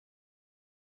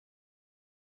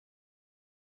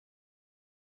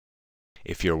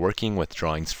If you're working with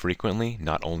drawings frequently,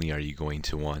 not only are you going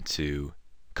to want to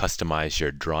customize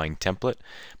your drawing template,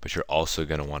 but you're also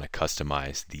going to want to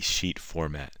customize the sheet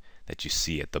format that you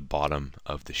see at the bottom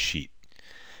of the sheet.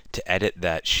 To edit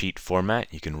that sheet format,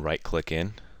 you can right click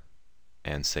in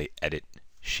and say Edit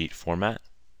Sheet Format.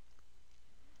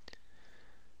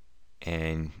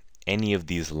 And any of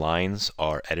these lines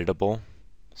are editable.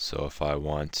 So if I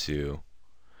want to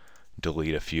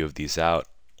delete a few of these out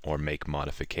or make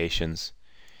modifications,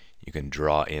 you can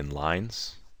draw in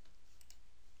lines.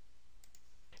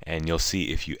 And you'll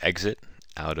see if you exit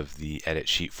out of the Edit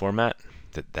Sheet Format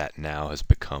that now has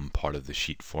become part of the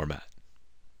sheet format.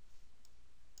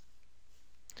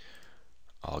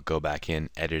 I'll go back in,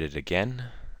 edit it again,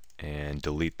 and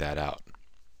delete that out.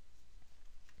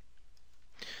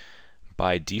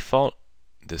 By default,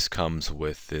 this comes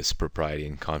with this proprietary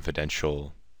and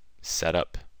confidential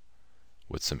setup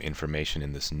with some information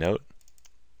in this note.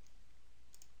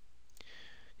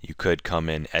 You could come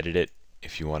in, edit it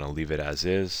if you want to leave it as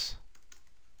is.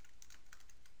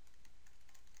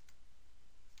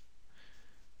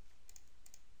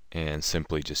 And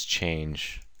simply just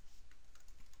change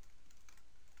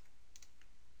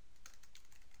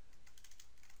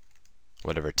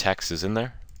whatever text is in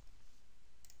there.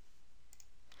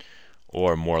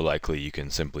 Or more likely, you can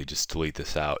simply just delete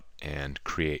this out and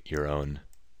create your own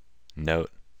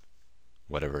note,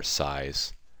 whatever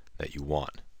size that you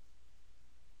want.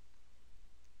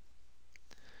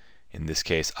 In this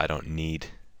case, I don't need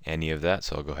any of that,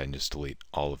 so I'll go ahead and just delete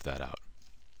all of that out.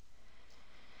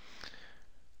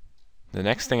 The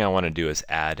next thing I want to do is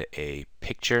add a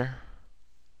picture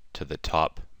to the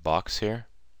top box here.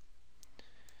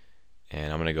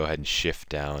 And I'm going to go ahead and shift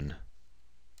down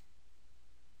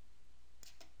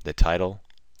the title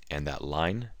and that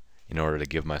line in order to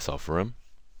give myself room.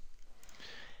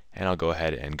 And I'll go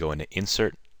ahead and go into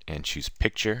Insert and choose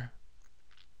Picture.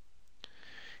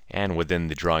 And within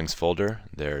the Drawings folder,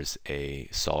 there's a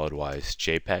SolidWize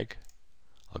JPEG.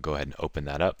 I'll go ahead and open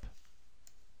that up.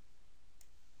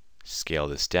 Scale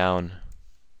this down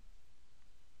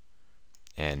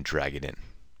and drag it in.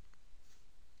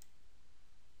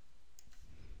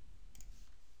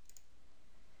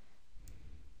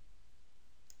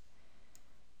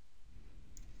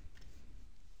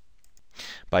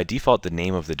 By default, the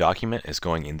name of the document is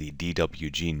going in the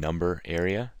DWG number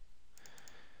area.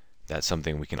 That's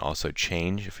something we can also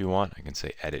change if we want. I can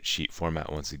say Edit Sheet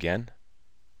Format once again.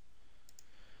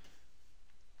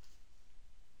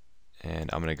 And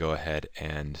I'm going to go ahead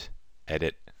and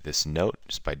edit this note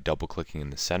just by double clicking in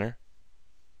the center.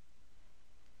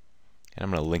 And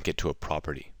I'm going to link it to a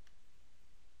property.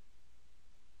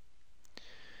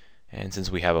 And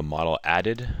since we have a model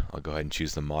added, I'll go ahead and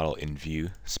choose the model in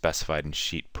view specified in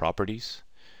sheet properties.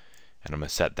 And I'm going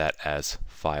to set that as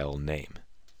file name.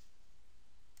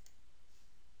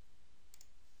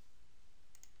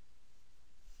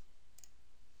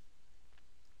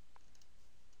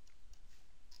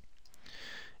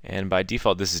 And by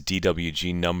default, this is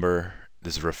DWG number.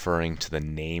 This is referring to the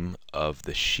name of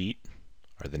the sheet,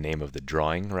 or the name of the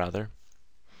drawing rather.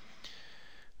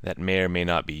 That may or may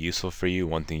not be useful for you.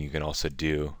 One thing you can also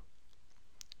do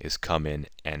is come in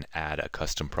and add a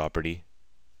custom property.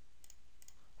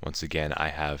 Once again, I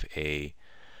have a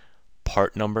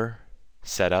part number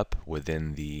set up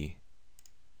within the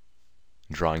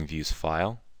drawing views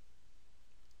file.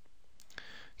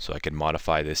 So I can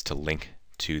modify this to link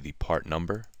to the part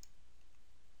number.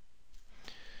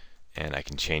 And I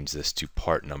can change this to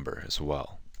part number as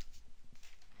well.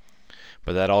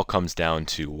 But that all comes down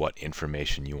to what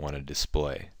information you want to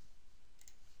display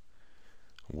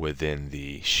within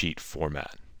the sheet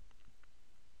format.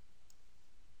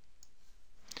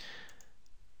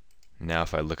 Now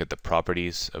if I look at the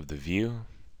properties of the view,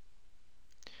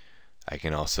 I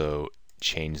can also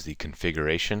change the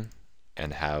configuration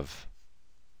and have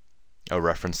a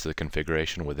reference to the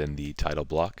configuration within the title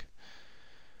block.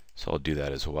 So I'll do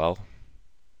that as well.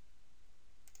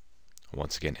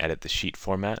 Once again, edit the sheet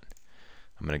format.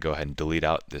 I'm going to go ahead and delete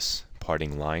out this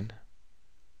parting line.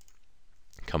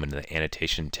 Come into the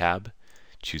Annotation tab,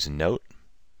 choose Note,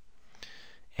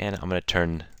 and I'm going to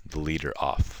turn the leader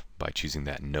off by choosing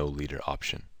that No Leader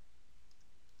option.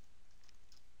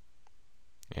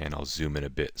 And I'll zoom in a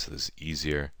bit so this is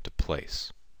easier to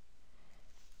place.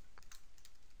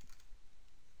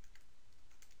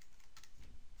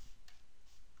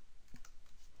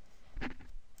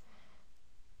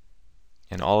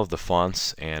 And all of the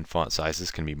fonts and font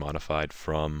sizes can be modified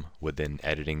from within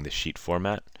editing the sheet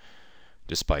format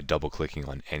just by double clicking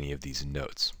on any of these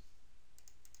notes.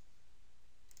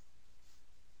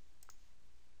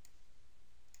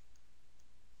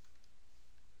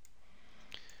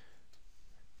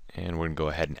 go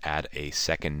ahead and add a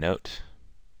second note.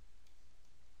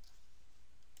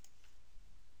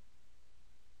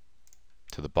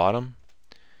 To the bottom,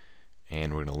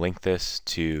 and we're going to link this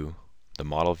to the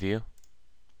model view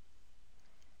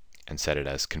and set it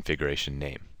as configuration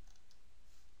name.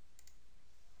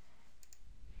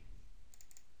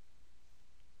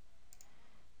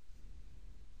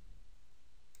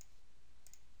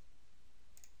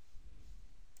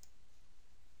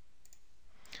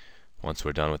 Once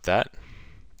we're done with that,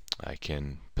 I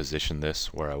can position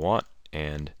this where I want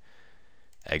and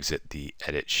exit the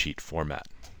edit sheet format.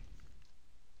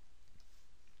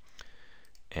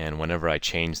 And whenever I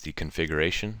change the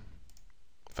configuration,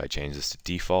 if I change this to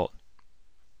default,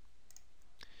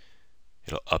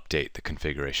 it'll update the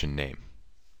configuration name.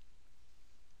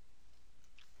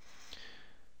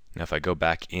 Now if I go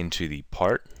back into the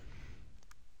part,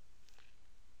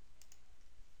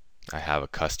 I have a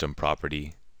custom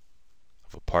property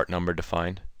of a part number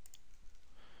defined.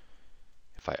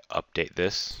 If I update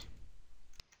this,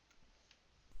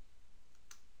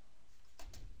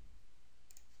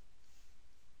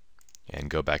 and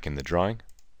go back in the drawing,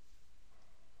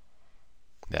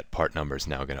 that part number is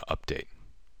now going to update.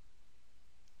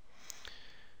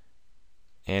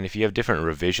 And if you have different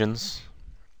revisions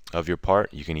of your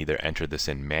part, you can either enter this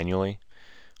in manually,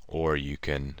 or you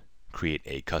can create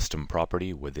a custom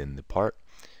property within the part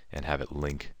and have it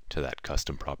link to that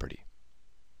custom property.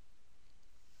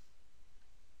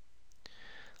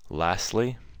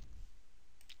 Lastly,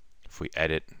 if we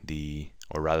edit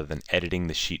or rather than editing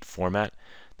the sheet format,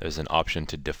 there's an option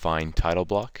to define title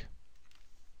block.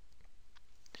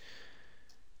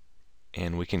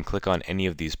 And we can click on any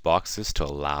of these boxes to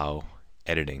allow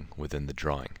editing within the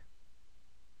drawing.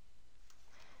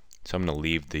 So I'm going to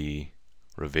leave the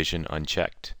revision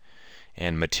unchecked.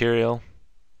 And material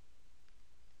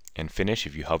and finish,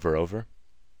 if you hover over,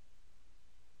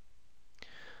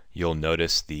 you'll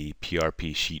notice the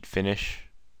PRP sheet finish,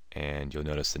 and you'll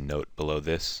notice the note below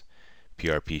this,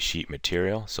 PRP sheet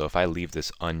material. So if I leave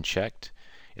this unchecked,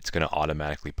 it's going to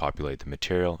automatically populate the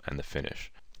material and the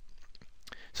finish.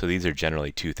 So these are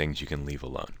generally two things you can leave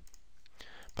alone.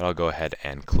 But I'll go ahead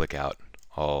and click out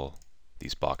all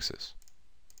these boxes.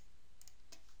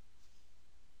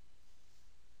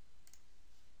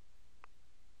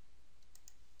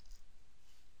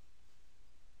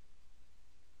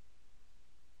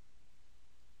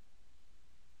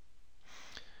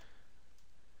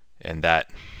 And that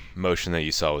motion that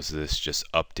you saw was this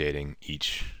just updating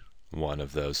each one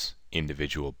of those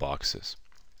individual boxes.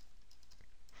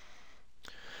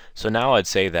 So now I'd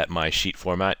say that my sheet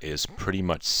format is pretty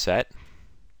much set.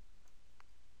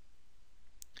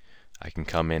 I can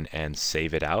come in and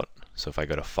save it out. So if I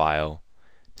go to File,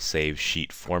 Save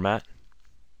Sheet Format,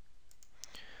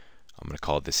 I'm going to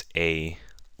call this A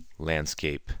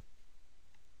Landscape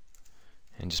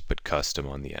and just put Custom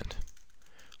on the end.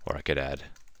 Or I could add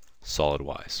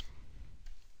SolidWize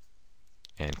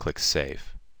and click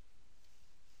Save.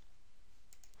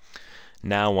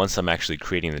 Now once I'm actually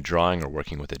creating the drawing or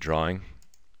working with the drawing,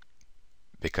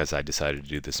 because I decided to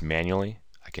do this manually,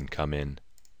 I can come in,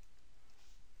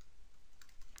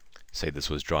 say this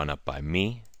was drawn up by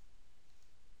me,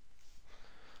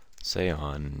 say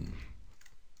on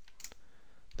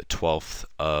the 12th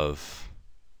of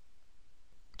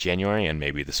January, and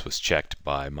maybe this was checked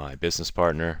by my business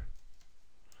partner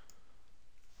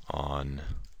on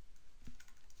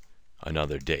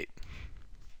another date.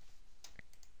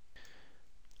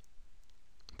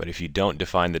 But if you don't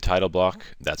define the title block,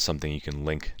 that's something you can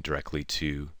link directly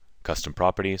to custom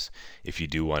properties. If you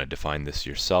do want to define this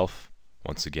yourself,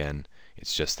 once again,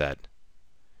 it's just that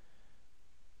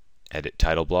edit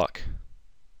title block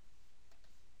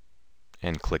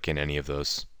and click in any of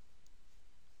those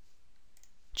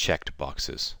checked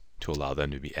boxes to allow them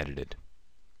to be edited.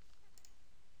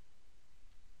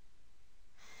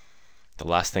 The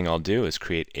last thing I'll do is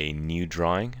create a new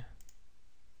drawing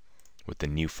with the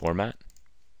new format.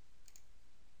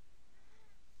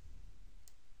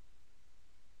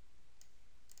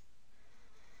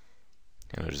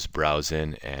 And I'll just browse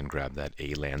in and grab that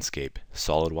A Landscape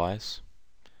SolidWize.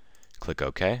 Click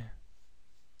OK.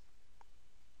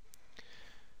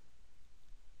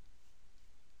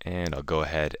 And I'll go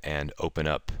ahead and open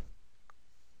up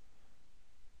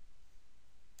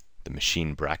the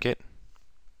machine bracket.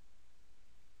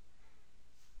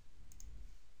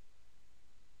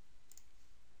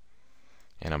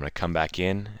 And I'm going to come back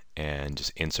in and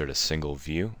just insert a single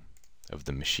view of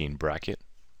the machine bracket.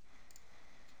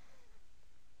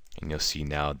 And you'll see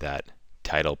now that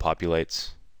title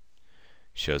populates,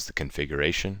 shows the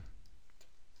configuration.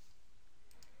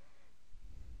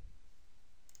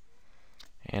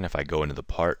 And if I go into the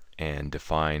part and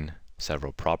define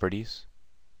several properties,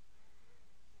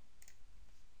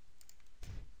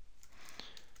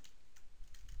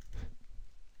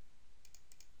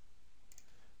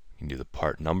 you can do the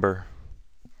part number,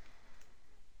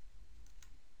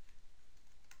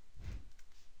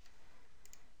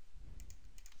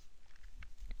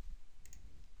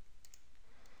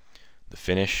 the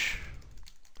finish,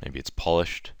 maybe it's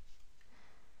polished,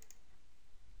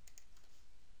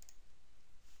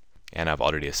 and I've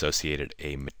already associated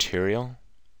a material.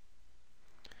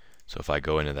 So if I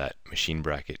go into that machine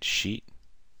bracket sheet,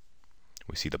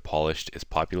 we see the polished is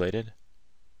populated.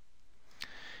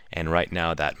 And right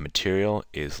now that material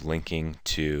is linking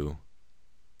to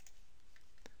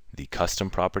the custom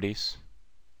properties.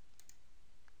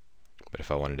 But if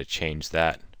I wanted to change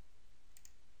that,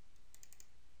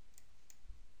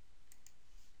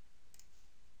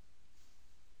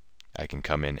 I can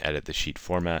come in, edit the sheet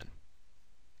format,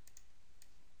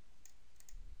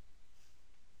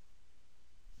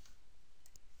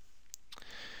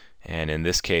 and in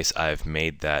this case I've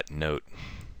made that note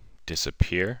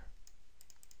disappear.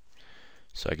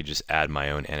 So I could just add my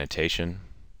own annotation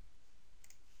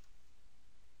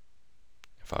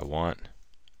if I want.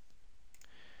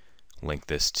 Link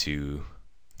this to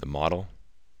the model.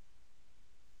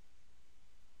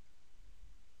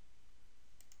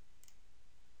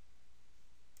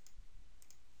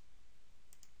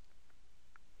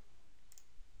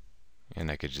 And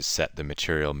I could just set the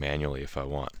material manually if I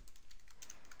want.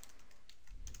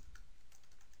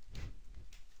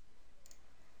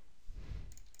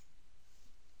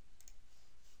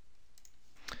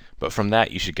 But from that,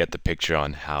 you should get the picture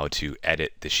on how to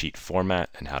edit the sheet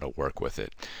format and how to work with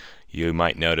it. You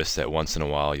might notice that once in a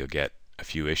while you'll get a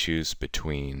few issues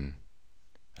between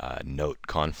note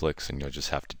conflicts, and you'll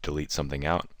just have to delete something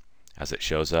out as it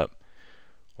shows up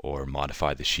or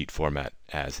modify the sheet format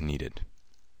as needed.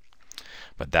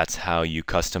 But that's how you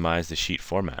customize the sheet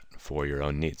format for your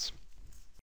own needs.